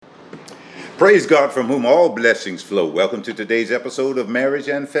Praise God from whom all blessings flow. Welcome to today's episode of Marriage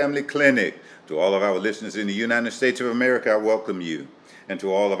and Family Clinic. To all of our listeners in the United States of America, I welcome you. And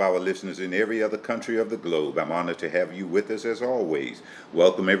to all of our listeners in every other country of the globe, I'm honored to have you with us as always.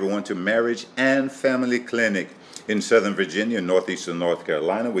 Welcome everyone to Marriage and Family Clinic in Southern Virginia, northeastern North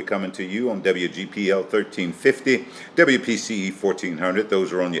Carolina. We're coming to you on WGPL 1350, WPCE 1400.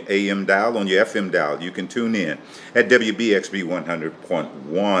 Those are on your AM dial. On your FM dial, you can tune in at WBXB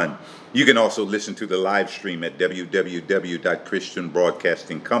 100.1. You can also listen to the live stream at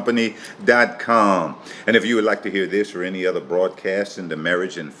www.christianbroadcastingcompany.com. And if you would like to hear this or any other broadcasts in the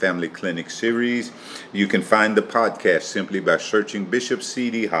Marriage and Family Clinic series, you can find the podcast simply by searching Bishop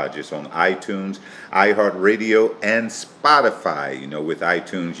C.D. Hodges on iTunes, iHeartRadio, and Spotify. You know, with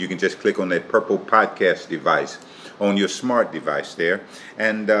iTunes, you can just click on that purple podcast device on your smart device there,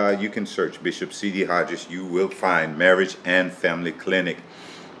 and you can search Bishop C.D. Hodges. You will find Marriage and Family Clinic.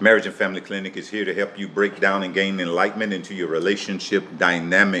 Marriage and Family Clinic is here to help you break down and gain enlightenment into your relationship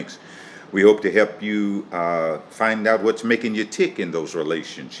dynamics. We hope to help you find out what's making you tick in those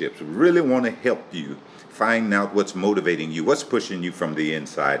relationships. We really want to help you find out what's motivating you, what's pushing you from the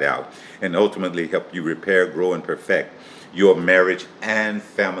inside out, and ultimately help you repair, grow, and perfect your marriage and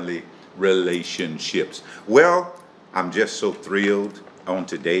family relationships. Well, I'm just so thrilled on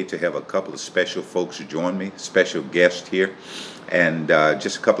today to have a couple of special folks join me, special guests here. And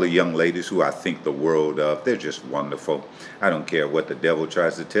just a couple of young ladies who I think the world of. They're just wonderful. I don't care what the devil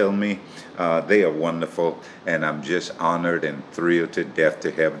tries to tell me. They are wonderful. And I'm just honored and thrilled to death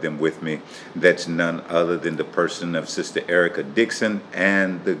to have them with me. That's none other than the person of Sister Erica Dixon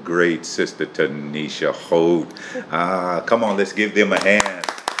and the great Sister Tonisha Holt. Come on, let's give them a hand.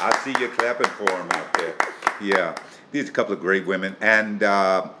 I see you clapping for them out there. Yeah. These are a couple of great women. And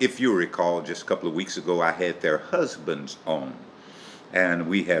if you recall, just a couple of weeks ago, I had their husbands on. And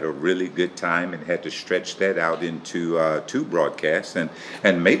we had a really good time and had to stretch that out into two broadcasts. And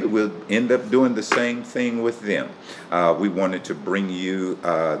maybe we'll end up doing the same thing with them. We wanted to bring you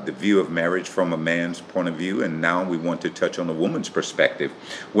the view of marriage from a man's point of view. And now we want to touch on a woman's perspective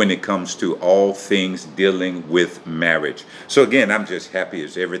when it comes to all things dealing with marriage. So again, I'm just happy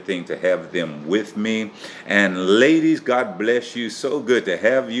as everything to have them with me. And ladies, God bless you. So good to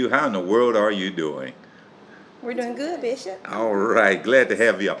have you. How in the world are you doing? We're doing good, Bishop. All right. Glad to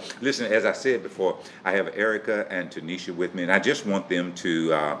have you. Listen, as I said before, I have Erica and Tonisha with me, and I just want them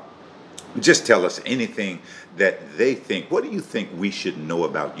to just tell us anything that they think. What do you think we should know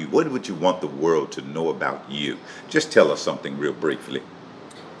about you? What would you want the world to know about you? Just tell us something real briefly.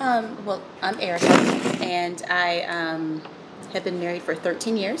 Well, I'm Erica, and I have been married for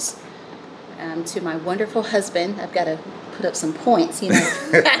 13 years to my wonderful husband. I've got to put up some points, you know.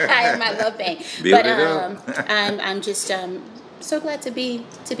 I am my love bank. Build but it up. I'm just so glad to be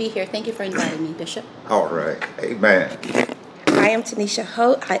here. Thank you for inviting me, Bishop. All right. Amen. I am Tonisha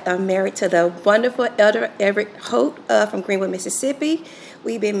Holt. I am married to the wonderful Elder Everett Holt from Greenwood, Mississippi.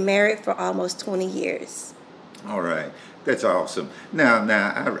 We've been married for almost 20 years. All right. That's awesome. Now,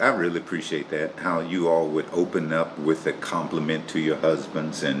 I really appreciate that, how you all would open up with a compliment to your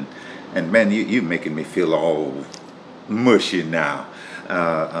husbands. And man, you're making me feel all mushy now.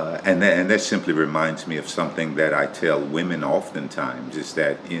 And that simply reminds me of something that I tell women oftentimes, is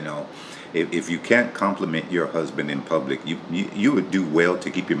that, you know, if you can't compliment your husband in public, you would do well to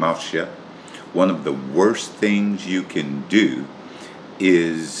keep your mouth shut. One of the worst things you can do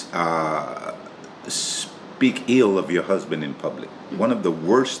is speak ill of your husband in public. One of the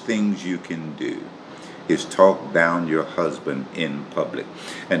worst things you can do is talk down your husband in public.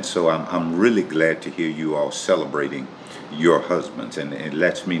 And so I'm really glad to hear you all celebrating your husbands, and it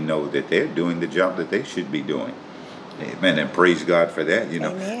lets me know that they're doing the job that they should be doing. Amen, and praise God for that. You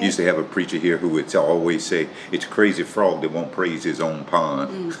know, Amen. Used to have a preacher here who would always say, it's crazy frog that won't praise his own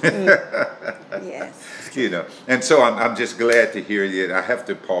pond. Yes. You know, and so I'm just glad to hear that. I have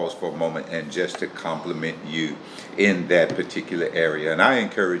to pause for a moment and just to compliment you in that particular area. And I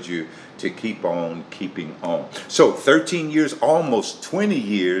encourage you to keep on keeping on. So 13 years, almost 20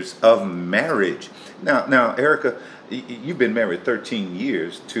 years of marriage. Now, Erica, you've been married 13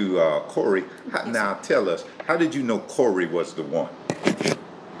 years to Corey. Now, tell us, how did you know Corey was the one?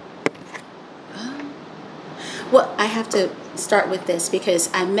 Well, I have to start with this because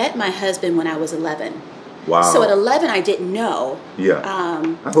I met my husband when I was 11. Wow. So at 11, I didn't know. Yeah.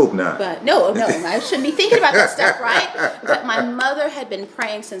 I hope not. But no, I shouldn't be thinking about that stuff, right? But my mother had been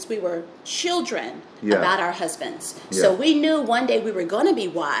praying since we were children about our husbands. Yeah. So we knew one day we were going to be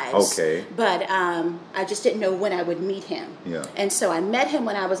wives. Okay. But I just didn't know when I would meet him. Yeah. And so I met him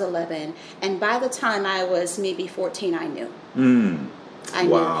when I was 11. And by the time I was maybe 14, I knew. I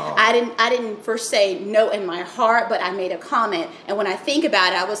knew. I didn't first say no in my heart, but I made a comment. And when I think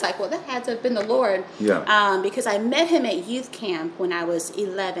about it, I was like, well, that had to have been the Lord. Yeah. Because I met him at youth camp when I was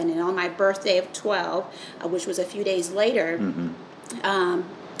 11, and on my birthday of 12, which was a few days later,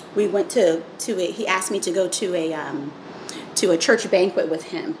 we went to he asked me to go to a church banquet with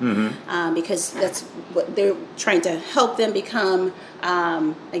him, because that's what they're trying to help them become,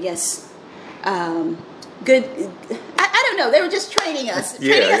 good. I don't know. They were just training us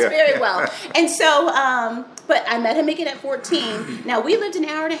very well. And so, but I met him again at 14. Now, we lived an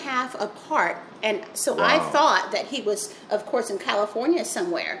hour and a half apart. And so I thought that he was, of course, in California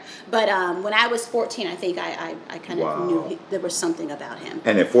somewhere. But when I was 14, I think I kind of knew there was something about him.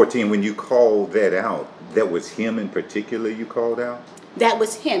 And at 14, when you called that out, that was him in particular you called out? That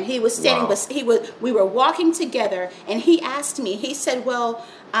was him. He was standing, we were walking together, and he asked me, he said, well,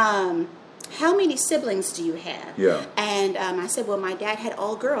 how many siblings do you have? Yeah. And I said, well, my dad had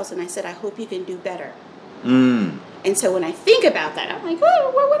all girls. And I said, I hope you can do better. Mm. And so when I think about that, I'm like,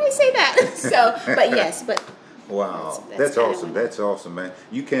 oh, why would I say that? So, but yes, but. Wow. That's awesome. That's awesome, man.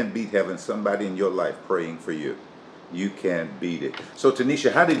 You can't beat having somebody in your life praying for you. You can't beat it. So,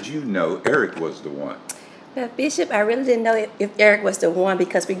 Tonisha, how did you know Eric was the one? Well, Bishop, I really didn't know if Eric was the one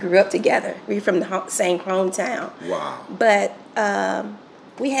because we grew up together. We were from the same hometown. Wow. But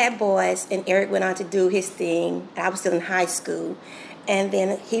we had boys, and Eric went on to do his thing. I was still in high school. And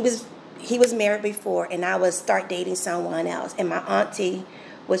then he was married before, and I was start dating someone else. And my auntie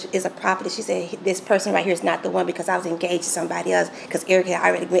is a prophetess. She said, this person right here is not the one because I was engaged to somebody else because Eric had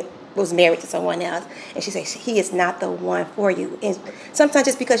already was married to someone else. And she said, he is not the one for you. And sometimes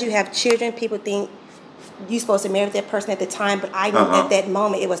just because you have children, people think you're supposed to marry that person at the time, but I knew at that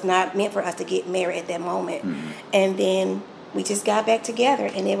moment it was not meant for us to get married at that moment. Mm-hmm. And then we just got back together,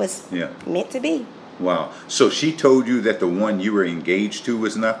 and it was meant to be. Wow. So she told you that the one you were engaged to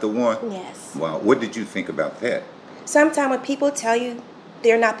was not the one? Yes. Wow. What did you think about that? Sometimes when people tell you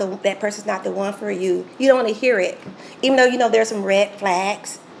that person's not the one for you, you don't want to hear it. Even though you know there's some red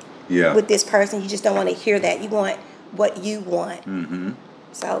flags with this person, you just don't want to hear that. You want what you want. Mm-hmm.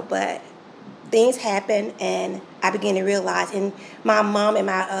 So, but things happen, and I began to realize, and my mom and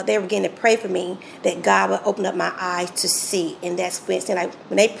they were beginning to pray for me that God would open up my eyes to see. And that's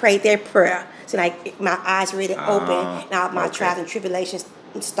when they prayed their prayer, so my eyes really open. Now my trials and tribulations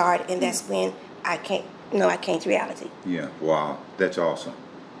started, and that's when I came to reality. Yeah. Wow. That's awesome.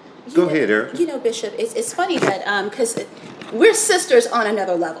 Go ahead, Eric. You know, Bishop, it's funny that because we're sisters on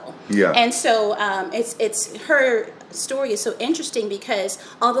another level. Yeah. And so it's her story is so interesting because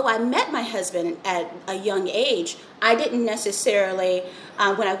although I met my husband at a young age, I didn't necessarily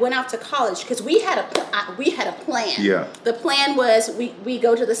when I went off to college, because we had a plan. Yeah. The plan was we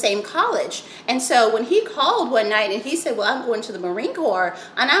go to the same college, and so when he called one night and he said, "Well, I'm going to the Marine Corps,"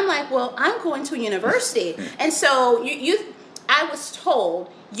 and I'm like, "Well, I'm going to a university," and so I was told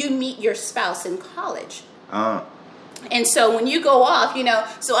you meet your spouse in college. And so when you go off,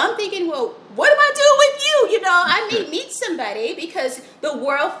 so I'm thinking, well, what am I doing with you? I may meet somebody, because the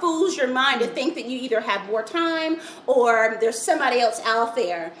world fools your mind to think that you either have more time or there's somebody else out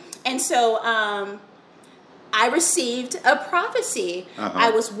there. And so I received a prophecy.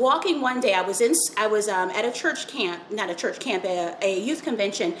 I was walking one day. I was at a church camp, not a church camp, a youth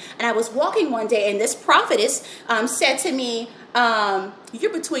convention, and I was walking one day, and this prophetess said to me,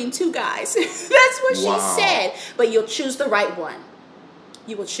 "You're between two guys." That's what she said. But you'll choose the right one.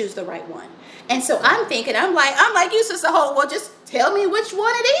 You will choose the right one. And so I'm thinking, I'm like you, Sister Hope. Well, just tell me which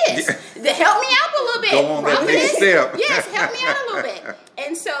one it is. Help me out a little bit. Go on that next step. Yes, help me out a little bit.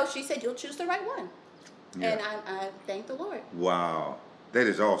 And so she said, "You'll choose the right one." Yeah. And I thank the Lord. Wow. That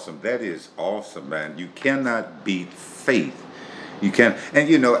is awesome. That is awesome, man. You cannot beat faith. You can, and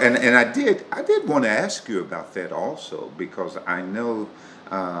and I did want to ask you about that also, because I know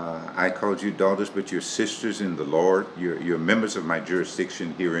I called you daughters, but you're sisters in the Lord. You're members of my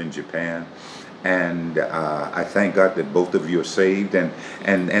jurisdiction here in Japan, and I thank God that both of you are saved, and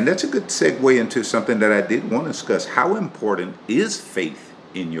that's a good segue into something that I did want to discuss. How important is faith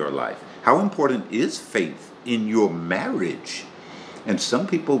in your life? How important is faith in your marriage? And some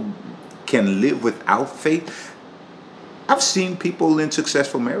people can live without faith. I've seen people in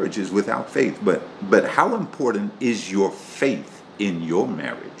successful marriages without faith, but how important is your faith in your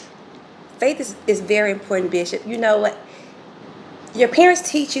marriage? Faith is very important, Bishop. You know what? Your parents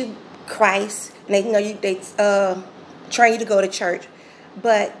teach you Christ, and they train you to go to church,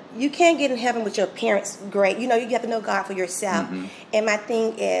 but you can't get in heaven with your parents' great. You have to know God for yourself. Mm-hmm. And my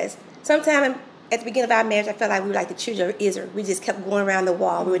thing is, sometimes at the beginning of our marriage, I felt like we were like the children of Israel. We just kept going around the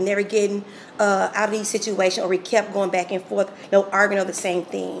wall. We were never getting out of these situations, or we kept going back and forth, arguing over the same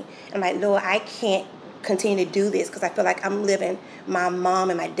thing. I'm like, Lord, I can't continue to do this because I feel like I'm living my mom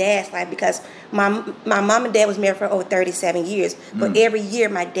and my dad's life, because my mom and dad was married for over 37 years. But every year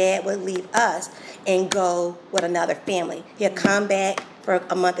my dad would leave us and go with another family. He'll come back for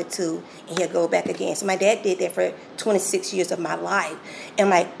a month or two and he'll go back again. So my dad did that for 26 years of my life. And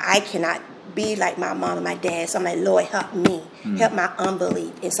like, I cannot be like my mom and my dad. So I'm like, Lord, help me, help my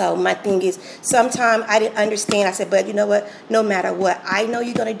unbelief. And so my thing is, sometimes I didn't understand. I said, but you know what? No matter what, I know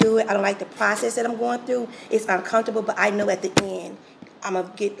you're going to do it. I don't like the process that I'm going through. It's uncomfortable, but I know at the end, I'm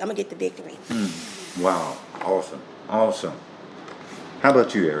gonna get the victory. Wow, awesome. How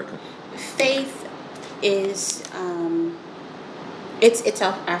about you, Erica? Faith is it's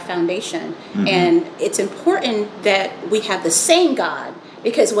our foundation, and it's important that we have the same God.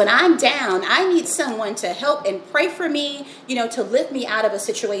 Because when I'm down, I need someone to help and pray for me, to lift me out of a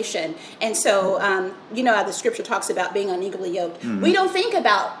situation. And so, how the scripture talks about being unequally yoked. We don't think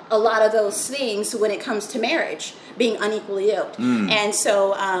about a lot of those things when it comes to marriage, being unequally yoked. And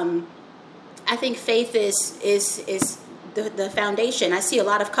so, I think faith is the foundation. I see a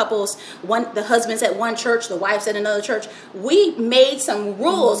lot of couples, the husband's at one church, the wife's at another church. We made some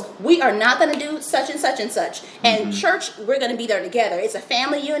rules. We are not going to do such and such and such. And church, we're going to be there together. It's a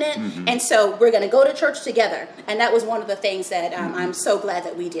family unit. And so we're going to go to church together. And that was one of the things that I'm so glad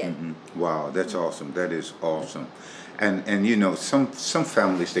that we did. Wow, that's awesome. That is awesome. And some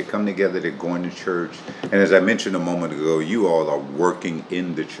families, they come together, they're going to church. And as I mentioned a moment ago, you all are working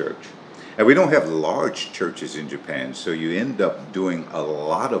in the church. And we don't have large churches in Japan, so you end up doing a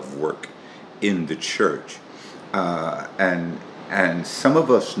lot of work in the church. And some of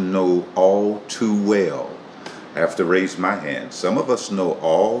us know all too well, I have to raise my hand, some of us know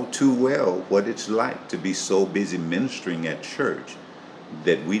all too well what it's like to be so busy ministering at church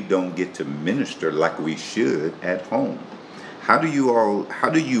that we don't get to minister like we should at home. How do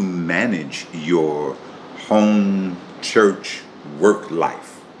you manage your home church work life?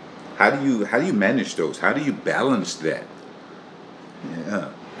 How do you manage those? How do you balance that? Yeah.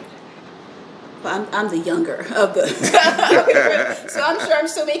 Well, I'm the younger of the so I'm sure I'm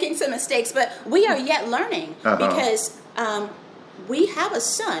still making some mistakes, but we are yet learning because we have a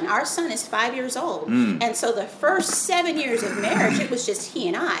son. Our son is 5 years old. And so the first 7 years of marriage, it was just he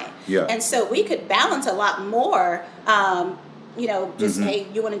and I. Yeah. And so we could balance a lot more, hey,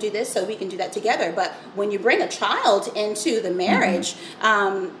 you want to do this, so we can do that together. But when you bring a child into the marriage,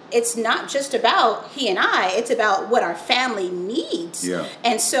 it's not just about he and I, it's about what our family needs. Yeah.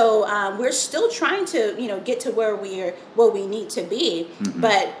 And so we're still trying to, get to where we need to be.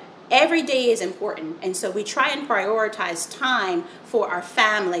 But every day is important. And so we try and prioritize time for our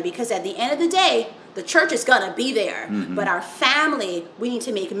family, because at the end of the day, the church is going to be there, but our family, we need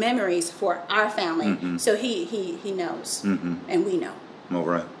to make memories for our family. So he knows, and we know. All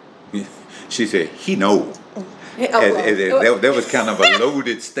right. She said, he knows. That was kind of a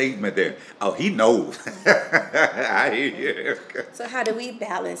loaded statement there. Oh, he knows. I hear you. So how do we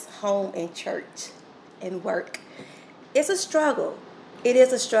balance home and church and work? It's a struggle. It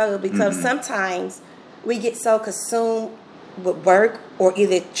is a struggle because sometimes we get so consumed with work or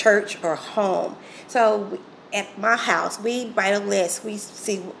either church or home. So at my house, we write a list. We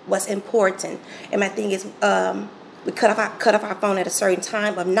see what's important. And my thing is, we cut off our phone at a certain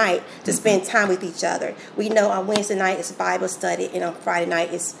time of night to spend time with each other. We know on Wednesday night it's Bible study, and on Friday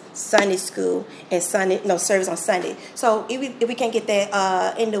night it's Sunday school and service on Sunday. So if we can't get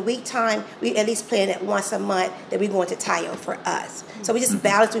that in the week time, we at least plan that once a month that we're going to Tayo for us. So we just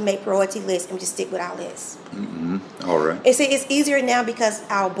balance. We make priority lists and we just stick with our list. All right. And see, it's easier now because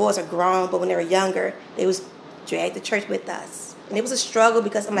our boys are grown, but when they were younger, they was dragged to church with us. And it was a struggle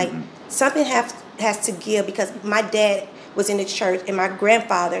because I'm like, something has to give, because my dad was in the church and my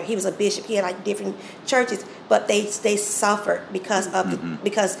grandfather, he was a bishop. He had like different churches, but they suffered because of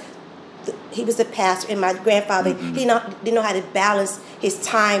because he was the pastor, and my grandfather, he didn't know how to balance his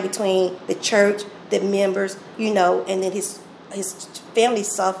time between the church, the members, and then his family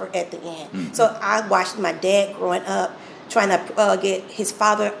suffered at the end. So I watched my dad growing up trying to get his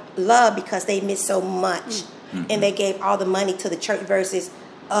father love because they missed so much. And they gave all the money to the church versus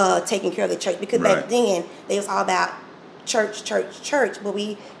taking care of the church. Because back then, they was all about church. But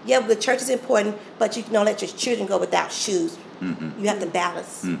the church is important, but you don't let your children go without shoes. You have to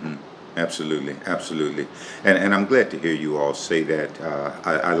balance. Absolutely. And I'm glad to hear you all say that.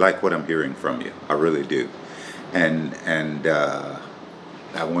 I like what I'm hearing from you. I really do. And I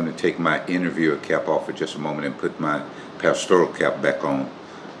want to take my interviewer cap off for just a moment and put my pastoral cap back on.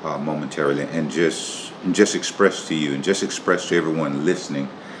 momentarily and just express to you and just express to everyone listening.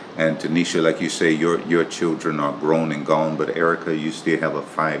 And Tonisha, like you say, your children are grown and gone, but Erica, you still have a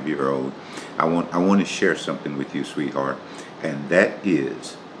 5-year-old. I want to share something with you, sweetheart, and that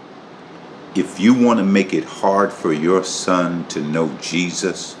is, if you want to make it hard for your son to know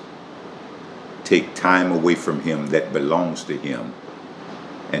Jesus, take time away from him that belongs to him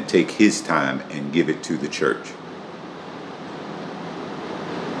and take his time and give it to the church.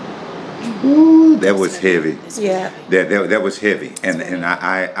 Ooh, that was heavy. Yeah. That was heavy. And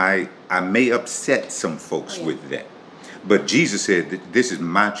I may upset some folks with that. But Jesus said, this is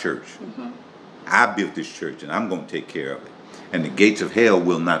my church. Mm-hmm. I built this church and I'm going to take care of it. And the gates of hell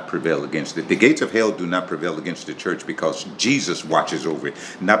will not prevail against it. The gates of hell do not prevail against the church because Jesus watches over it,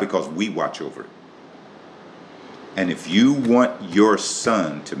 not because we watch over it. And if you want your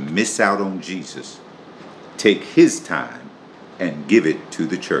son to miss out on Jesus, take his time and give it to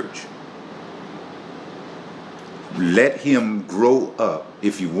the church. Let him grow up.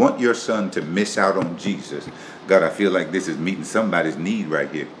 If you want your son to miss out on Jesus, God, I feel like this is meeting somebody's need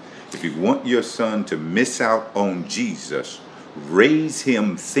right here. If you want your son to miss out on Jesus, raise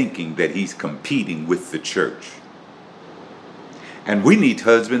him thinking that he's competing with the church. And we need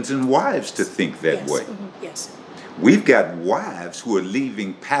husbands and wives to think that way. Mm-hmm. Yes. We've got wives who are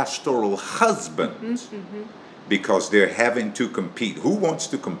leaving pastoral husbands because they're having to compete. Who wants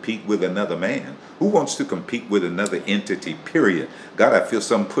to compete with another man? Who wants to compete with another entity, period? God, I feel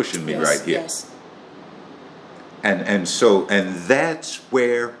something pushing me right here. Yes. And that's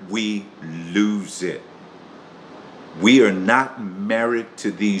where we lose it. We are not married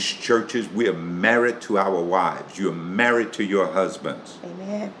to these churches. We are married to our wives. You are married to your husbands.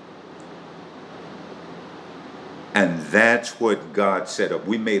 Amen. And that's what God set up.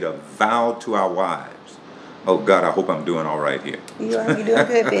 We made a vow to our wives. Oh, God, I hope I'm doing all right here. You're doing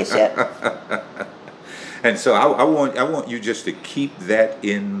good, Bishop. And so I want you just to keep that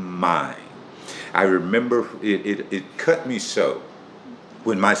in mind. I remember it cut me so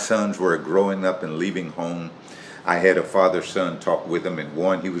when my sons were growing up and leaving home. I had a father-son talk with him, and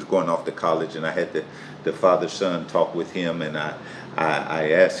one, he was going off to college, and I had the father-son talk with him, and I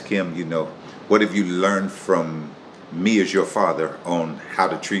asked him, what have you learned from me as your father on how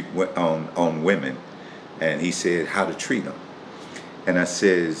to treat on women? And he said, how to treat them. And I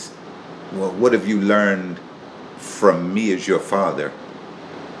says, well, what have you learned from me as your father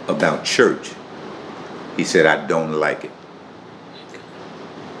about church? He said, I don't like it.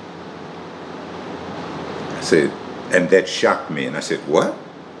 I said, and that shocked me. And I said, what?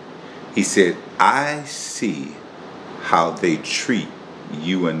 He said, I see how they treat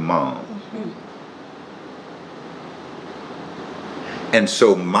you and mom. Mm-hmm. And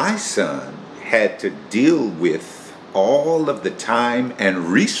so my son had to deal with all of the time and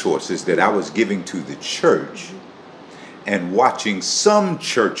resources that I was giving to the church and watching some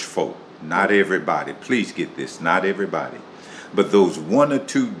church folk, not everybody, please get this, not everybody, but those one or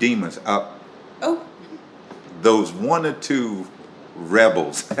two demons up. Those one or two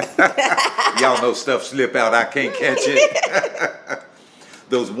rebels. Y'all know stuff slip out, I can't catch it.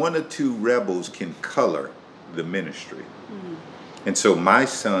 Those one or two rebels can color the ministry. And so my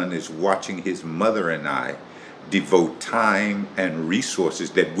son is watching his mother and I devote time and resources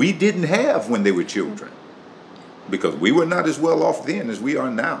that we didn't have when they were children, because we were not as well off then as we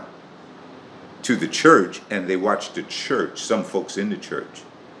are now, to the church, and they watch the church, some folks in the church,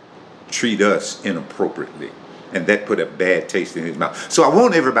 treat us inappropriately. And that put a bad taste in his mouth. So I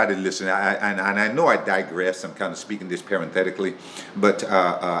want everybody to listen. I know I digress. I'm kind of speaking this parenthetically, but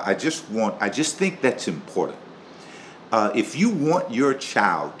I just think that's important. If you want your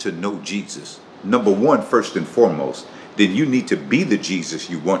child to know Jesus, number one, first and foremost, then you need to be the Jesus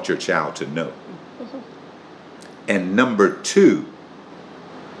you want your child to know. And number two,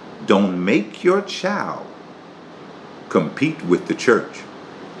 don't make your child compete with the church.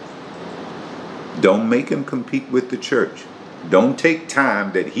 Don't make him compete with the church. Don't take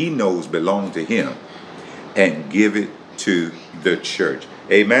time that he knows belongs to him and give it to the church.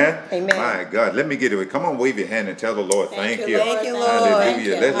 Amen? Amen. My God, let me get it. Come on, wave your hand and tell the Lord, thank you. Thank you, Lord.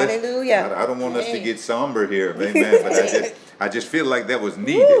 Hallelujah. Hallelujah. I don't want us to get somber here, amen, but I just feel like that was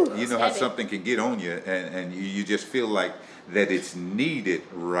needed. Woo, you know how something can get on you, and you just feel like that it's needed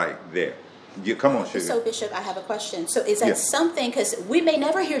right there. Come on, Sugar. So, Bishop, I have a question. So is that something, because we may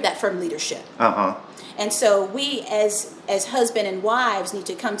never hear that from leadership. And so we, as as husband and wives need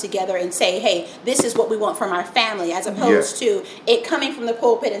to come together and say, hey, this is what we want from our family, as opposed to it coming from the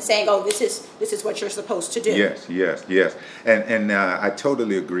pulpit and saying, oh, this is what you're supposed to do. Yes. And I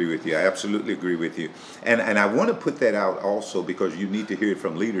totally agree with you. I absolutely agree with you. And I want to put that out also because you need to hear it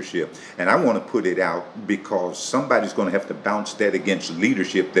from leadership. And I want to put it out because somebody's going to have to bounce that against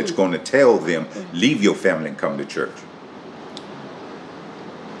leadership that's going to tell them, leave your family and come to church.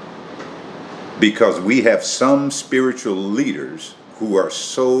 Because we have some spiritual leaders who are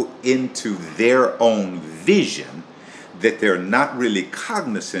so into their own vision that they're not really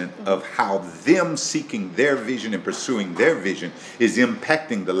cognizant of how them seeking their vision and pursuing their vision is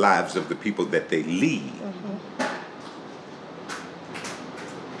impacting the lives of the people that they lead.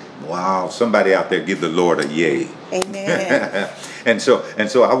 Wow, somebody out there give the Lord a yay. Amen. and so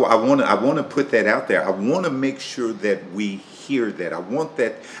I want to put that out there. I want to make sure that we hear that. I want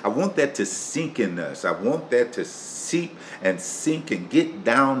that to sink in us. I want that to seep and sink and get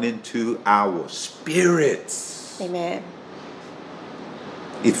down into our spirits. Amen.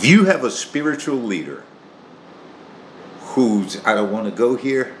 If you have a spiritual leader who's, I don't want to go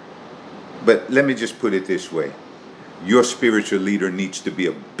here, but let me just put it this way. Your spiritual leader needs to be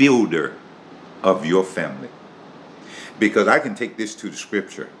a builder of your family. Because I can take this to the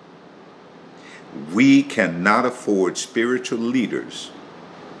scripture. We cannot afford spiritual leaders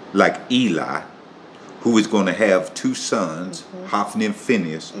like Eli, who is going to have two sons, Hophni and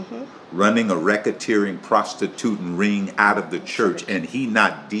Phinehas, running a racketeering, prostituting ring out of the church, and he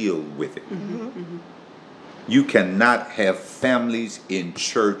not deal with it. You cannot have families in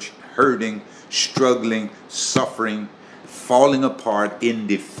church hurting, struggling, suffering, falling apart in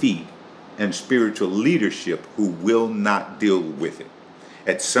defeat, and spiritual leadership who will not deal with it.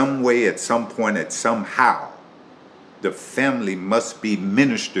 At some way, at some point, at somehow, the family must be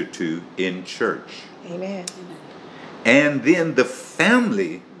ministered to in church. Amen. And then the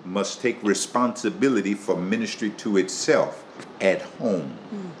family must take responsibility for ministry to itself at home.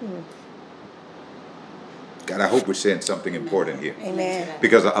 God, I hope we're saying something important here. Amen.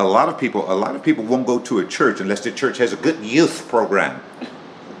 Because a lot of people won't go to a church unless the church has a good youth program.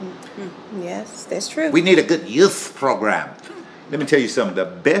 Yes, that's true. We need a good youth program. Let me tell you something. The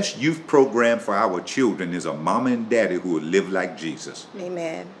best youth program for our children is a mama and daddy who will live like Jesus.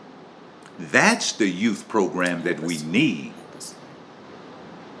 Amen. That's the youth program that we need.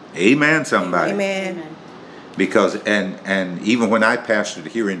 Amen, somebody. Amen. Because, and even when I pastored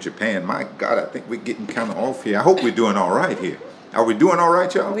here in Japan, my God, I think we're getting kind of off here. I hope we're doing all right here. Are we doing all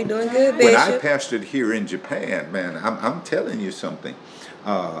right, y'all? We're doing good, Bishop. When I pastored here in Japan, man, I'm telling you something.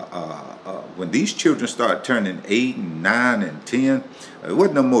 When these children start turning 8 and 9 and 10, it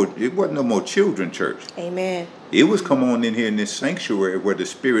wasn't no more children church. Amen. It was come on in here in this sanctuary where the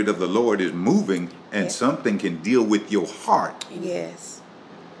Spirit of the Lord is moving and something can deal with your heart. Yes.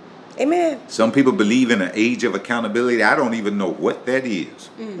 Amen. Some people believe in an age of accountability. I don't even know what that is.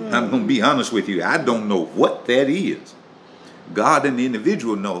 I'm going to be honest with you. I don't know what that is. God and the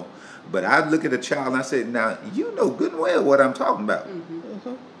individual know. But I look at a child and I say, now, you know good and well what I'm talking about.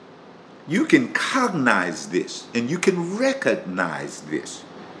 You can cognize this and you can recognize this.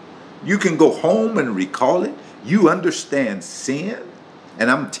 You can go home and recall it. You understand sin.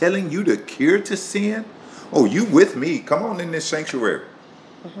 And I'm telling you the cure to sin. Oh, you with me. Come on in this sanctuary.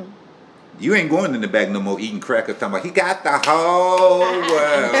 You ain't going in the back no more eating crackers talking about he got the whole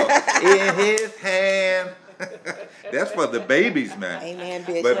world in his hand. That's for the babies, man. Amen,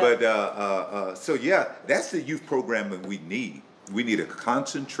 Bishop. But so yeah, that's the youth program that we need. We need a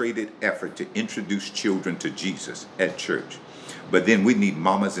concentrated effort to introduce children to Jesus at church. But then we need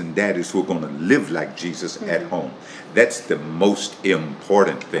mamas and daddies who are going to live like Jesus at home. That's the most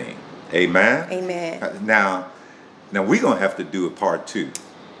important thing. Amen? Amen. Now we're going to have to do a part 2.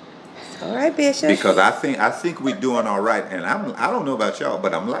 All right, Bishop. Because I think we're doing all right, and I don't know about y'all,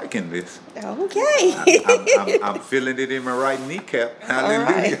 but I'm liking this. Okay. I'm feeling it in my right kneecap.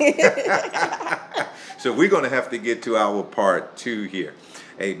 Hallelujah. Right. So we're going to have to get to our part 2 here.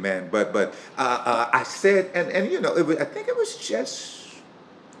 Amen. But I said, and you know, I think it was just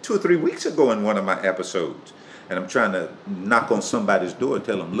 2 or 3 weeks ago in one of my episodes. And I'm trying to knock on somebody's door and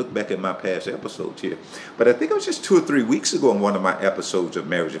tell them, look back at my past episodes here. But I think it was just 2 or 3 weeks ago in one of my episodes of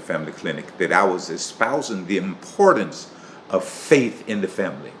Marriage and Family Clinic that I was espousing the importance of faith in the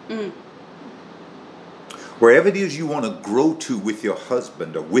family. Wherever it is you want to grow to with your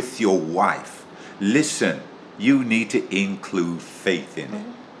husband or with your wife, listen, you need to include faith in it.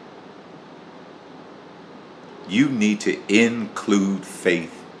 You need to include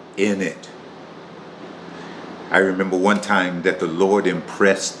faith in it. I remember one time that the Lord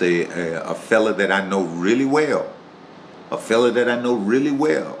impressed a fella that I know really well. A fella that I know really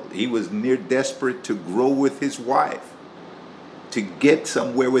well. He was near desperate to grow with his wife, to get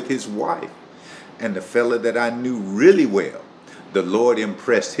somewhere with his wife. And the fella that I knew really well, the Lord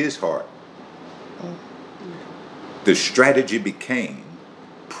impressed his heart. The strategy became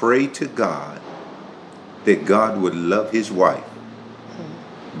pray to God that God would love his wife,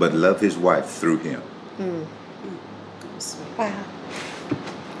 but love his wife through him. Wow.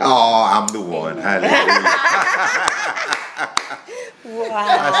 Oh, I'm the one. Hallelujah. Wow.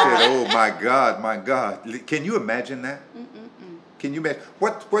 I said, oh my God. Can you imagine that? Can you imagine?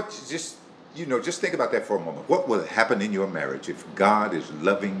 Just think about that for a moment. What will happen in your marriage if God is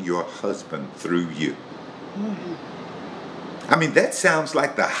loving your husband through you? I mean, that sounds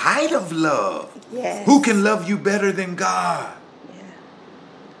like the height of love. Yes. Who can love you better than God? Yeah.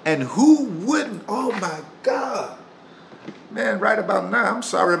 And who wouldn't? Oh my God. Man, right about now, I'm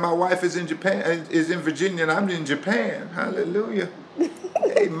sorry my wife is in Japan, is in Virginia, and I'm in Japan. Hallelujah.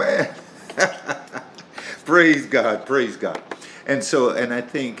 Amen. Praise God. And I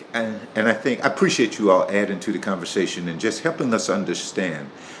think I appreciate you all adding to the conversation and just helping us understand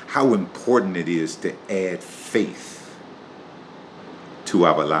how important it is to add faith to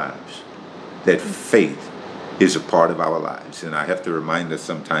our lives. That faith is a part of our lives. And I have to remind us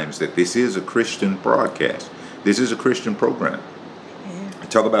sometimes that this is a Christian broadcast. This is a Christian program. Yeah. I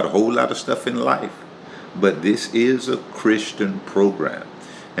talk about a whole lot of stuff in life, but this is a Christian program.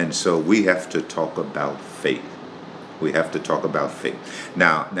 And so we have to talk about faith. We have to talk about faith.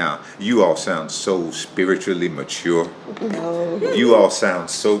 Now, you all sound so spiritually mature. No. You all sound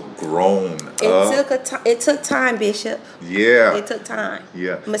so grown up. It took time, Bishop. Yeah. It took time.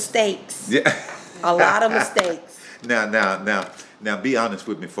 Yeah. Mistakes. Yeah. A lot of mistakes. Now, be honest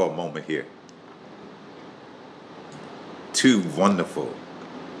with me for a moment here. Two wonderful,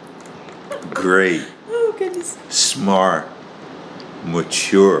 great, smart,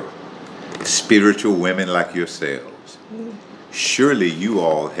 mature, spiritual women like yourselves. Surely you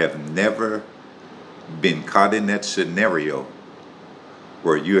all have never been caught in that scenario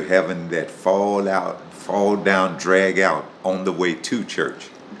where you're having that fall down, drag out on the way to church.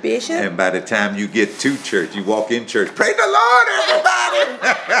 Bishop? And by the time you get to church, you walk in church, praise the Lord, everybody!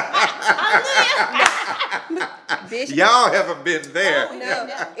 Bishop? Y'all haven't been there. No,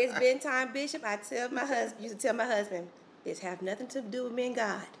 it's been time, Bishop. Used to tell my husband, this have nothing to do with me and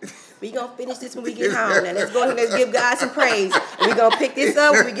God. We gonna finish this when we get home. Now let's go and let's give God some praise. And we gonna pick this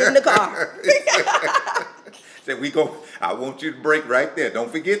up when we get in the car. I want you to break right there.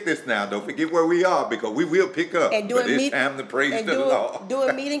 Don't forget this now. Don't forget where we are, because we will pick up. And but it's time to praise the Lord. Do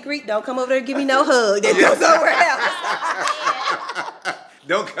a meet and greet. Don't come over there and give me no hug. Then go somewhere else.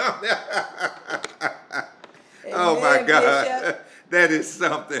 Don't come there. Oh Amen, my God. Bishop. That is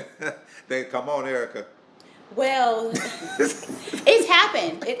something. Come on, Erica. Well, it's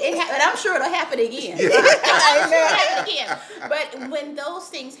happened. It happened. I'm sure it'll happen again. Yeah. It'll happen again. But when those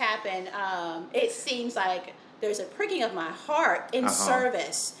things happen, it seems like there's a pricking of my heart in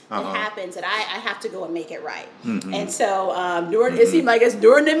service that happens, and I have to go and make it right. Mm-hmm. And so it seemed like it's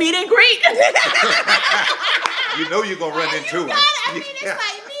during the meet and greet. You know you're going to run into it. It's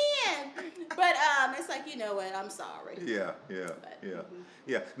like, man. But it's like, you know what, I'm sorry. Yeah.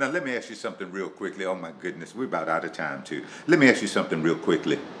 Now, let me ask you something real quickly. Oh, my goodness. We're about out of time, too. Let me ask you something real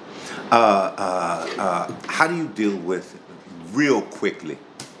quickly. How do you deal with, real quickly,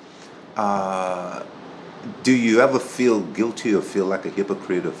 do you ever feel guilty or feel like a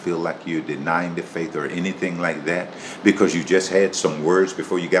hypocrite or feel like you're denying the faith or anything like that because you just had some words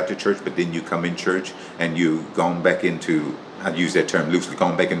before you got to church, but then you come in church and you've gone back into, I use that term loosely,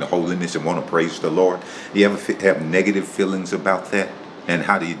 gone back into holiness and want to praise the Lord? Do you ever have negative feelings about that? And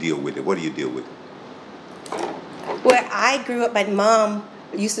how do you deal with it? What do you deal with? Where I grew up, my mom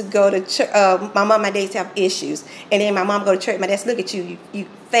used to go to church. My mom and my dad used to have issues. And then my mom go to church. My dad said, look at you, you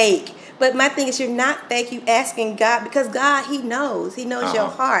fake. But my thing is, you're not fake. You asking God, because God, He knows. He knows your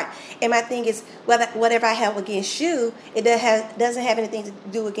heart. And my thing is, whatever I have against you, it doesn't have anything to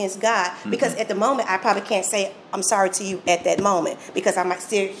do against God. Mm-hmm. Because at the moment, I probably can't say I'm sorry to you at that moment because I might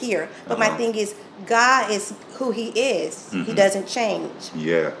still hear. But my thing is, God is who He is. Mm-hmm. He doesn't change.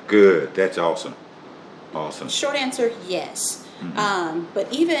 Yeah, good. That's awesome. Awesome. Short answer, yes. Mm-hmm.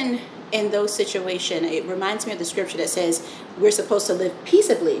 But even in those situations, it reminds me of the scripture that says we're supposed to live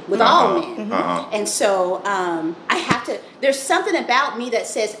peaceably with all men. Mm-hmm. And so I have to, there's something about me that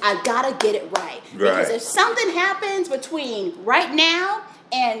says I gotta get it right. Because if something happens between right now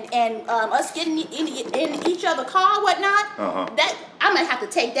and us getting in each other's car, whatnot, that I'm gonna have to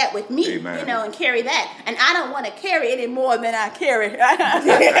take that with me, and carry that. And I don't want to carry any more than I carry.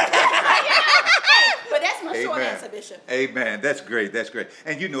 But But that's my short Amen. answer, Bishop. Amen. That's great. That's great.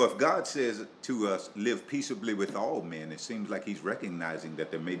 And you know, if God says to us, live peaceably with all men, it seems like he's recognizing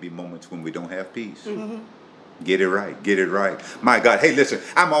that there may be moments when we don't have peace. Mm-hmm. Get it right. Get it right. My God. Hey, listen,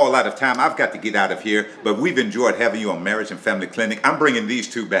 I'm all out of time. I've got to get out of here, but we've enjoyed having you on Marriage and Family Clinic. I'm bringing these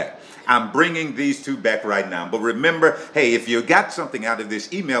two back. I'm bringing these two back right now. But remember, hey, if you got something out of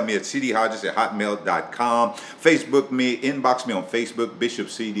this, email me at cdhodges@hotmail.com. Facebook me, inbox me on Facebook, Bishop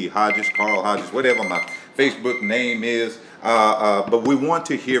C.D. Hodges, Carl Hodges, whatever my Facebook name is. But we want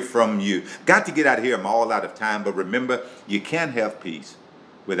to hear from you. Got to get out of here. I'm all out of time. But remember, you can't have peace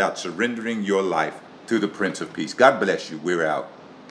without surrendering your life to the Prince of Peace. God bless you. We're out.